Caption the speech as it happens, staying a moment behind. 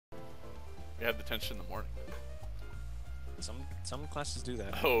We have detention in the morning. Some classes do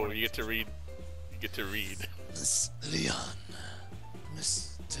that. Oh, you get to read. You get to read. Miss Leon,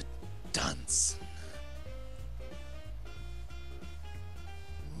 Mr. Danson,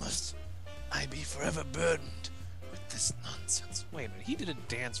 must I be forever burdened with this nonsense? Wait a minute, he did a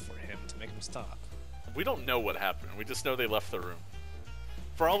dance for him to make him stop. We don't know what happened. We just know they left the room.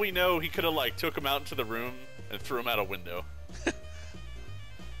 For all we know, he could have like took him out into the room and threw him out a window.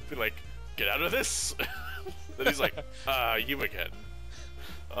 Be like, get out of this. Then he's like, you again.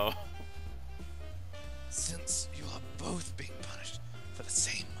 Oh. Since you are both being punished for the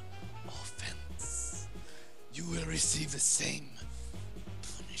same offense, you will receive the same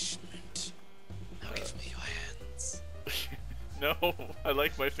punishment. Now give me your hands. No, I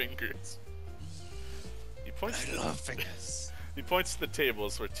like my fingers. He points. I love fingers. He points to the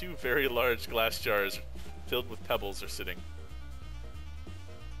tables where two very large glass jars filled with pebbles are sitting.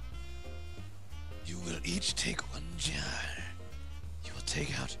 You will each take one jar. You will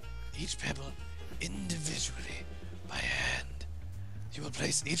take out each pebble individually by hand. You will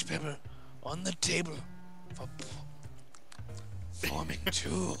place each pebble on the table for forming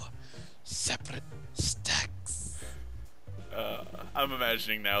two separate stacks. I'm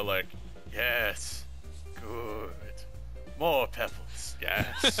imagining now, like, yes, good, more pebbles,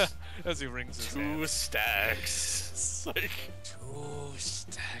 yes. As he rings his Two hand. stacks. Like, Two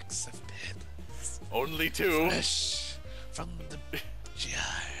stacks of pebbles. only two. Fresh from the jar.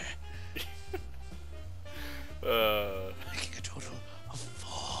 Making a total of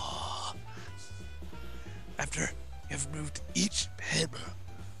 4. After you have removed each pebble,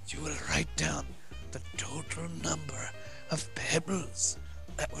 you will write down the total number of pebbles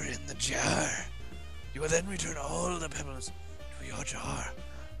that were in the jar. You will then return all the pebbles to your jar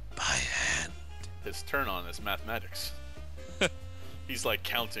by hand. His turn on is mathematics. He's like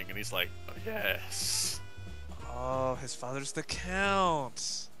counting, and he's like, oh, yes. Oh, his father's the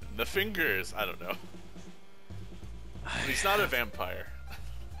Count. And the fingers, I don't know. But he's not a vampire.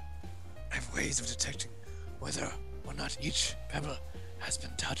 I have ways of detecting whether or not each pebble has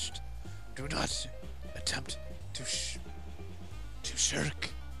been touched. Do not attempt to shirk.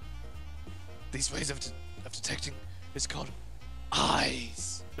 These ways of detecting is called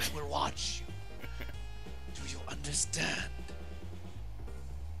eyes. I will watch you. Do you understand?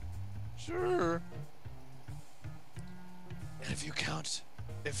 Sure. And if you count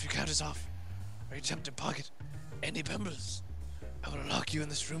us off, or you attempt to pocket any pebbles, I will lock you in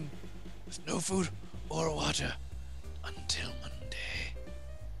this room with no food or water until Monday.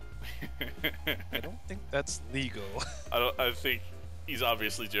 I don't think that's legal. I think he's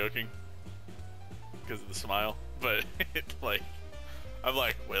obviously joking because of the smile, but like, I'm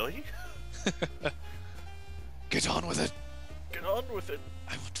like, Willie? Get on with it. Get on with it.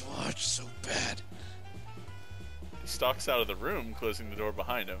 I want to watch so bad. He stalks out of the room, closing the door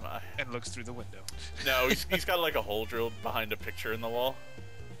behind him. And looks through the window. No, he's got like a hole drilled behind a picture in the wall.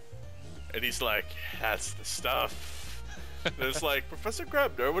 And he's like, that's the stuff. And it's like, Professor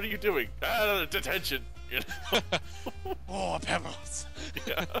Grabner, what are you doing? Detention. You know? More pebbles.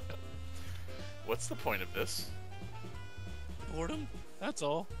 Yeah. What's the point of this? Boredom? That's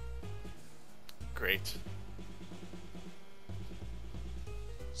all. Great.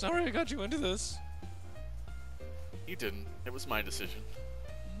 Sorry I got you into this. You didn't. It was my decision.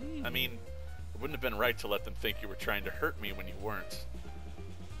 I mean, it wouldn't have been right to let them think you were trying to hurt me when you weren't.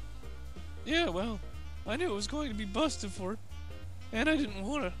 Yeah, well, I knew it was going to be busted for it. And I didn't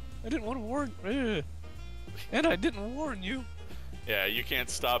want to warn... And I didn't warn you. Yeah, you can't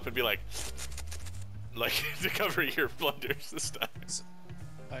stop and be like to cover your blunders this time.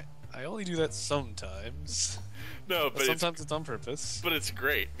 I only do that sometimes. No, but sometimes it's on purpose. But it's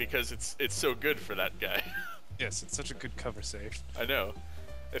great because it's so good for that guy. Yes, it's such a good cover save. I know.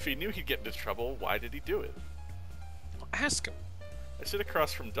 If he knew he'd get into trouble, why did he do it? Ask him. I sit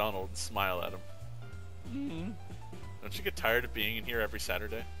across from Donald and smile at him. Don't you get tired of being in here every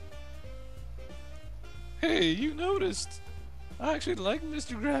Saturday? Hey, you noticed. I actually like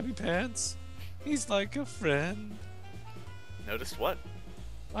Mr. Grabby Pants. He's like a friend. Noticed what?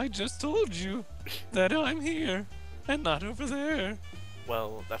 I just told you that I'm here and not over there.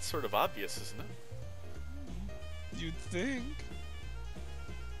 Well, that's sort of obvious, isn't it? You'd think.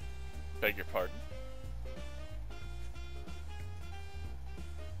 Beg your pardon?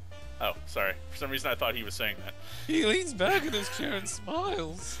 Oh, sorry. For some reason I thought he was saying that. He leans back in his chair and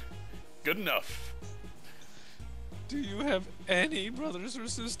smiles. Good enough. Do you have any brothers or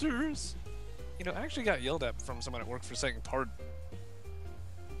sisters? You know, I actually got yelled at from someone at work for saying pardon.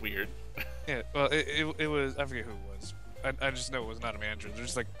 Weird. Yeah, well, it was, I forget who it was. I just know it was not a manager. They're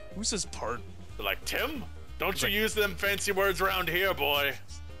just like, who says pardon? They're like, Tim, don't you like- use them fancy words around here, boy.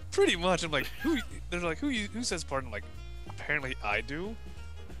 Pretty much. I'm like, who? They're like, who says pardon? I'm like, apparently I do.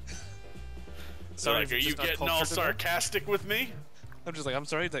 So like, if are you're you just not getting all cultured enough. sarcastic with me? I'm just like, I'm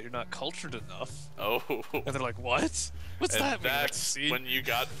sorry that you're not cultured enough. Oh. And they're like, what? What's And that mean? Like, that's see? when you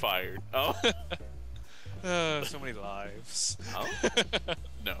got fired. Oh. So many lives. Oh?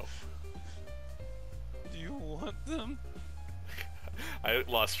 No. Do you want them? I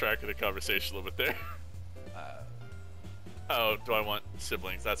lost track of the conversation a little bit there. Oh, do I want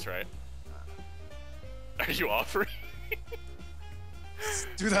siblings? That's right. Are you offering?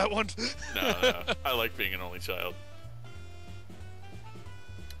 Do that one. No. I like being an only child.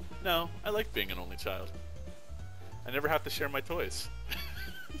 No, I like being an only child. I never have to share my toys.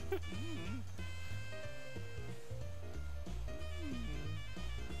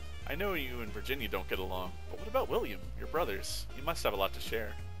 I know you and Virginia don't get along, but what about William, your brothers? You must have a lot to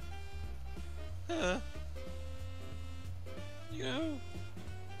share. Huh. You know,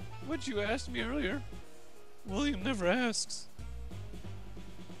 what you asked me earlier, William never asks.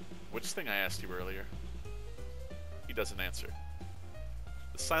 Which thing I asked you earlier? He doesn't answer.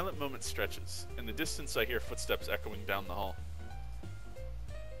 The silent moment stretches. In the distance I hear footsteps echoing down the hall.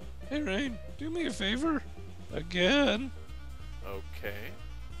 Hey, Rain, do me a favor. Again. Okay.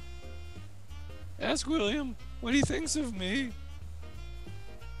 Ask William what he thinks of me.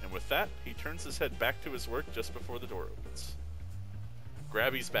 And with that, he turns his head back to his work just before the door opens.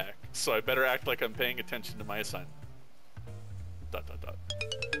 Grabby's back, so I better act like I'm paying attention to my assignment. ...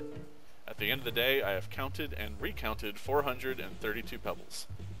 At the end of the day, I have counted and recounted 432 pebbles.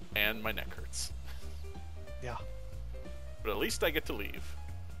 And my neck hurts. Yeah. But at least I get to leave.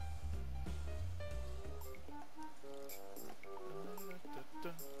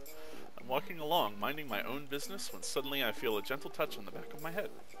 I'm walking along, minding my own business, when suddenly I feel a gentle touch on the back of my head.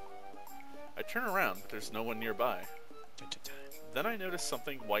 I turn around, but there's no one nearby. Then I notice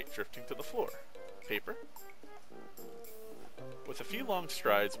something white drifting to the floor. Paper? With a few long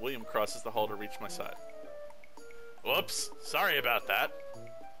strides, William crosses the hall to reach my side. Whoops, sorry about that.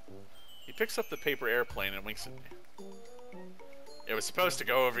 He picks up the paper airplane and winks at me. It was supposed to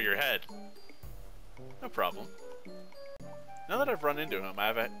go over your head. No problem. Now that I've run into him,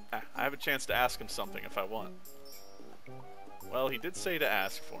 I have a chance to ask him something if I want. Well, he did say to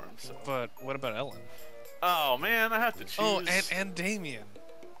ask for him, so... But what about Ellen? Oh, man, I have to choose... Oh, and Damien.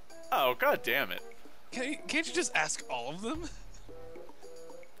 Oh, god damn it. Can't you just ask all of them?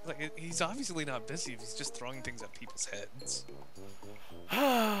 Like, he's obviously not busy if he's just throwing things at people's heads.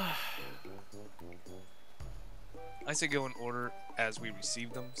 I say go in order as we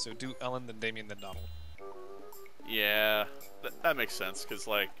receive them. So do Ellen, then Damien, then Donald. Yeah, that makes sense, because,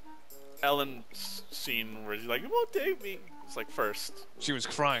 like, Ellen's scene where she's like, it won't take me. It's like first. She was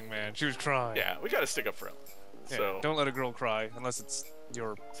crying, man. She was crying. Yeah, we gotta stick up for Ellen. Yeah, So don't let a girl cry unless it's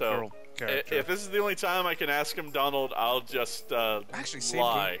your So, girl character. if this is the only time I can ask him Donald, I'll just Actually, save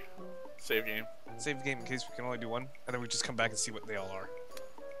lie. Save game. Save the game in case we can only do one, and then we just come back and see what they all are.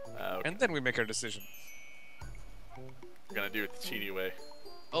 Okay. And then we make our decision. We're gonna do it the cheaty way.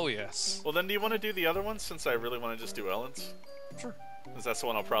 Oh, yes. Well, then do you want to do the other one, since I really want to just do Ellen's? Sure. Because that's the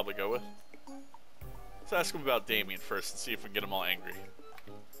one I'll probably go with. Let's ask him about Damien first and see if we can get him all angry.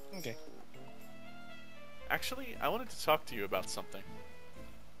 Okay. Actually, I wanted to talk to you about something.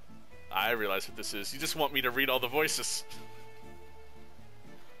 I realize what this is. You just want me to read all the voices.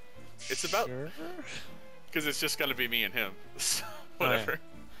 It's about... Sure. Because it's just gonna be me and him. Whatever. Oh,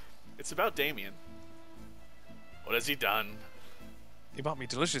 yeah. It's about Damien. What has he done? He bought me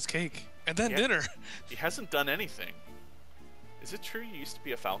delicious cake. And then Yeah. dinner. He hasn't done anything. Is it true you used to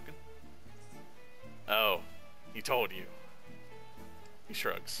be a falcon? Oh, he told you. He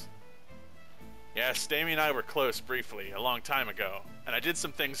shrugs. Yes, Damien and I were close briefly, a long time ago, and I did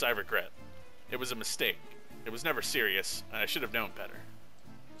some things I regret. It was a mistake. It was never serious, and I should have known better.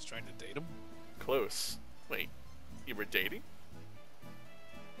 I was trying to date him. Close. Wait, you were dating?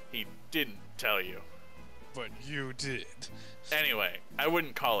 He didn't tell you. But you did. Anyway, I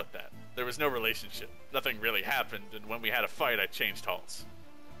wouldn't call it that. There was no relationship. Nothing really happened, and when we had a fight, I changed halls.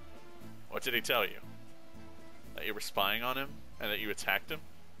 What did he tell you? That you were spying on him, and that you attacked him?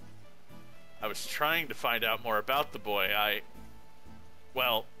 I was trying to find out more about the boy.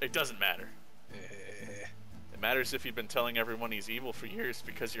 Well, it doesn't matter. It matters if you've been telling everyone he's evil for years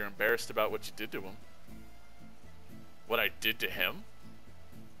because you're embarrassed about what you did to him. What I did to him?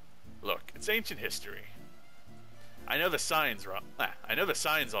 Look, it's ancient history. I know the signs wrong. I know the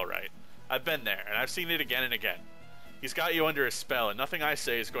signs all right. I've been there, and I've seen it again and again. He's got you under his spell, and nothing I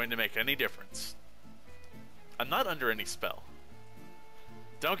say is going to make any difference. I'm not under any spell.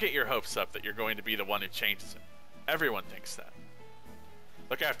 Don't get your hopes up that you're going to be the one who changes him. Everyone thinks that.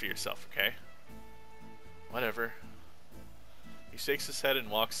 Look after yourself, okay? Whatever. He shakes his head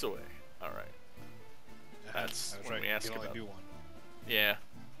and walks away. Alright. That's when right. we ask You can about... only do one. Yeah.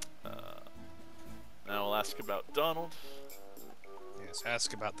 Now we'll ask about Donald. Yes,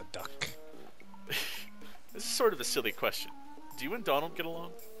 ask about the duck. This is sort of a silly question. Do you and Donald get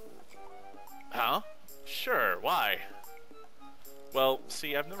along? Huh? Sure, why? Well,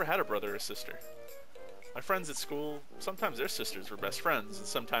 see, I've never had a brother or sister. My friends at school, sometimes their sisters were best friends, and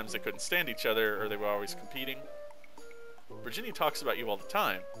sometimes they couldn't stand each other, or they were always competing. Virginia talks about you all the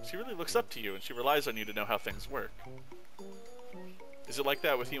time. She really looks up to you, and she relies on you to know how things work. Is it like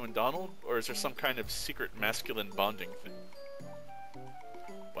that with you and Donald, or is there some kind of secret masculine bonding thing?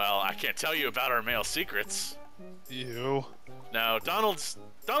 Well, I can't tell you about our male secrets. You. No, Donald's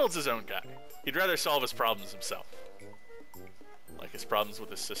his own guy. He'd rather solve his problems himself. Like his problems with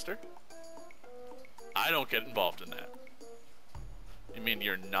his sister? I don't get involved in that. You mean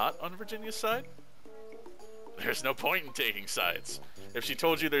you're not on Virginia's side? There's no point in taking sides. If she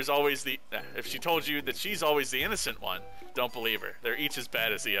told you if she told you that she's always the innocent one, don't believe her. They're each as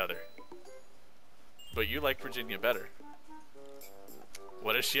bad as the other. But you like Virginia better.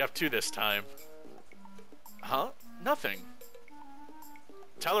 What is she up to this time? Huh? Nothing.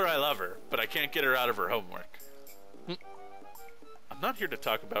 Tell her I love her, but I can't get her out of her homework. I'm not here to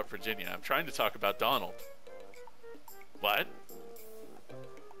talk about Virginia. I'm trying to talk about Donald. What?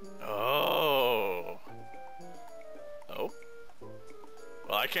 Oh. Oh?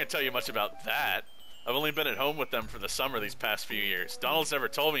 Well, I can't tell you much about that. I've only been at home with them for the summer these past few years. Donald's never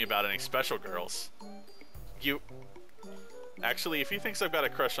told me about any special girls. Actually, if he thinks I've got a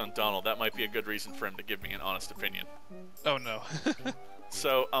crush on Donald, that might be a good reason for him to give me an honest opinion. Oh no.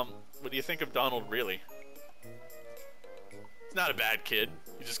 So, what do you think of Donald really? He's not a bad kid.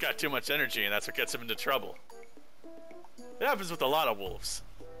 He just got too much energy and that's what gets him into trouble. It happens with a lot of wolves.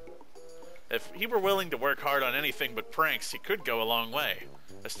 If he were willing to work hard on anything but pranks, he could go a long way.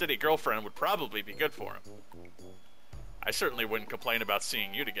 A steady girlfriend would probably be good for him. I certainly wouldn't complain about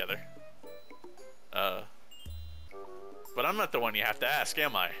seeing you together. But I'm not the one you have to ask,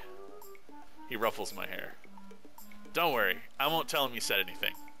 am I? He ruffles my hair. Don't worry, I won't tell him you said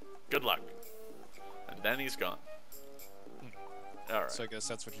anything. Good luck. And then he's gone. Alright. So I guess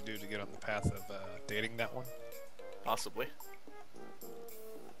that's what you do to get on the path of dating that one? Possibly.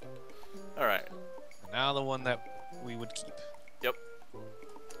 Alright. And now the one that we would keep. Yep.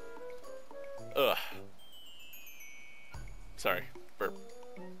 Ugh. Sorry. Burp.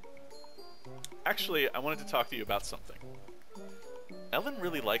 Actually, I wanted to talk to you about something. Ellen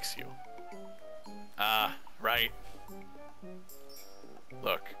really likes you. Ah, right.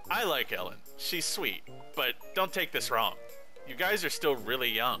 Look, I like Ellen. She's sweet. But don't take this wrong. You guys are still really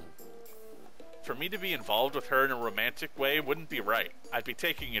young. For me to be involved with her in a romantic way wouldn't be right. I'd be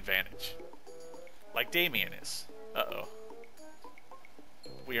taking advantage. Like Damien is. Uh-oh.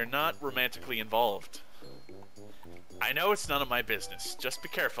 We are not romantically involved. I know it's none of my business. Just be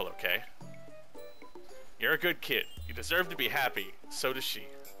careful, okay? You're a good kid. You deserve to be happy. So does she.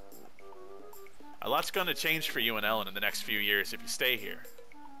 A lot's gonna change for you and Ellen in the next few years if you stay here.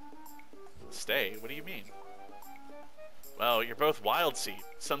 Stay? What do you mean? Well, you're both wild seed.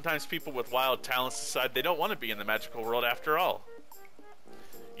 Sometimes people with wild talents decide they don't want to be in the magical world after all.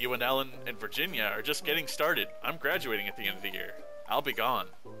 You and Ellen and Virginia are just getting started. I'm graduating at the end of the year. I'll be gone.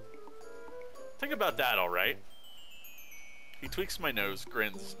 Think about that, alright? He tweaks my nose,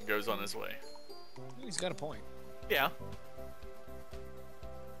 grins, and goes on his way. He's got a point. Yeah.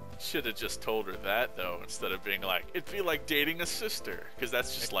 Should have just told her that, though, instead of being like, it'd be like dating a sister. Because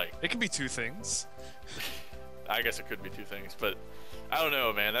that's just like... It can be two things. I guess it could be two things, but... I don't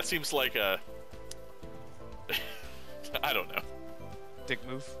know, man. That seems like a... I don't know. Dick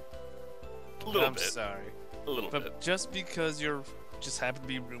move? A little I'm bit. sorry. A little But bit. just because you're just happen to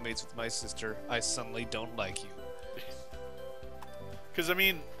be roommates with my sister, I suddenly don't like you. Because, I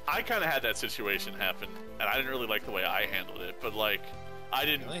mean, I kind of had that situation happen, and I didn't really like the way I handled it, but, like, I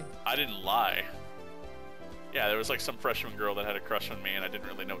didn't lie. Yeah, there was, like, some freshman girl that had a crush on me, and I didn't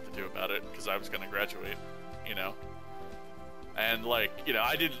really know what to do about it, because I was going to graduate, you know? And, like, you know,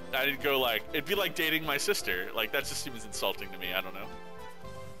 I didn't go, like, it'd be like dating my sister. Like, that just seems insulting to me, I don't know.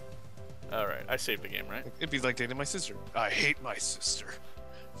 Alright, I saved the game, right? It'd be like dating my sister. I hate my sister.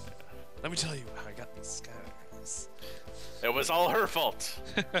 Let me tell you how I got these scars. It was all her fault.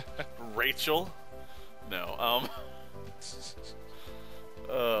 Rachel? No,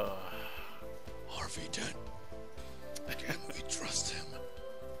 Harvey Dent. Can we trust him?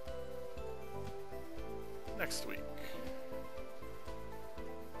 next week.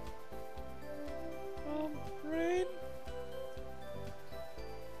 Rain,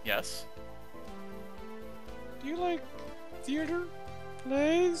 Yes. do you like theater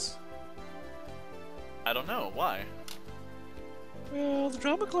plays? I don't know. Why? Well, the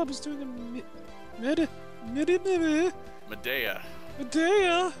drama club is doing a Medea. Medea.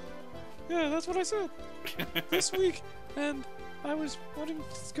 Yeah, that's what I said. This week, and I was wanting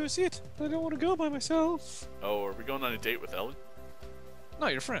to go see it, but I don't want to go by myself. Oh, are we going on a date with Ellen? No,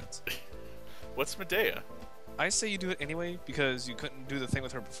 you're friends. What's Medea? I say you do it anyway because you couldn't do the thing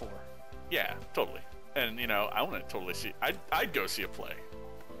with her before. Yeah, totally. And you know, I want to totally see. I'd go see a play.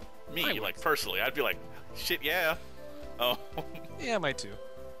 Me, like personally, I'd be like, shit, yeah. Oh. Yeah, mine too.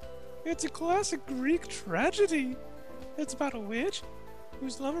 It's a classic Greek tragedy. It's about a witch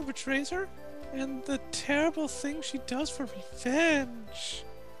whose lover betrays her and the terrible thing she does for revenge.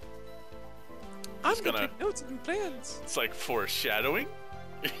 I'm gonna take notes and do plans. It's like foreshadowing.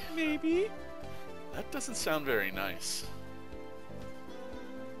 Maybe. That doesn't sound very nice.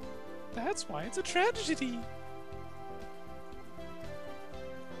 That's why it's a tragedy.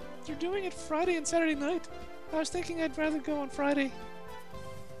 They're doing it Friday and Saturday night. I was thinking I'd rather go on Friday.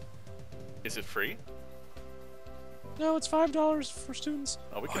 Is it free? No, it's $5 for students.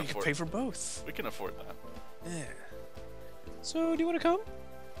 Oh, we can you afford. can pay for both. We can afford that. Yeah. So, do you want to come?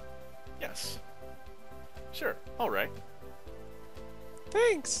 Yes. Sure. All right.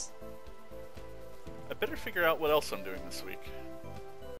 Thanks. I better figure out what else I'm doing this week.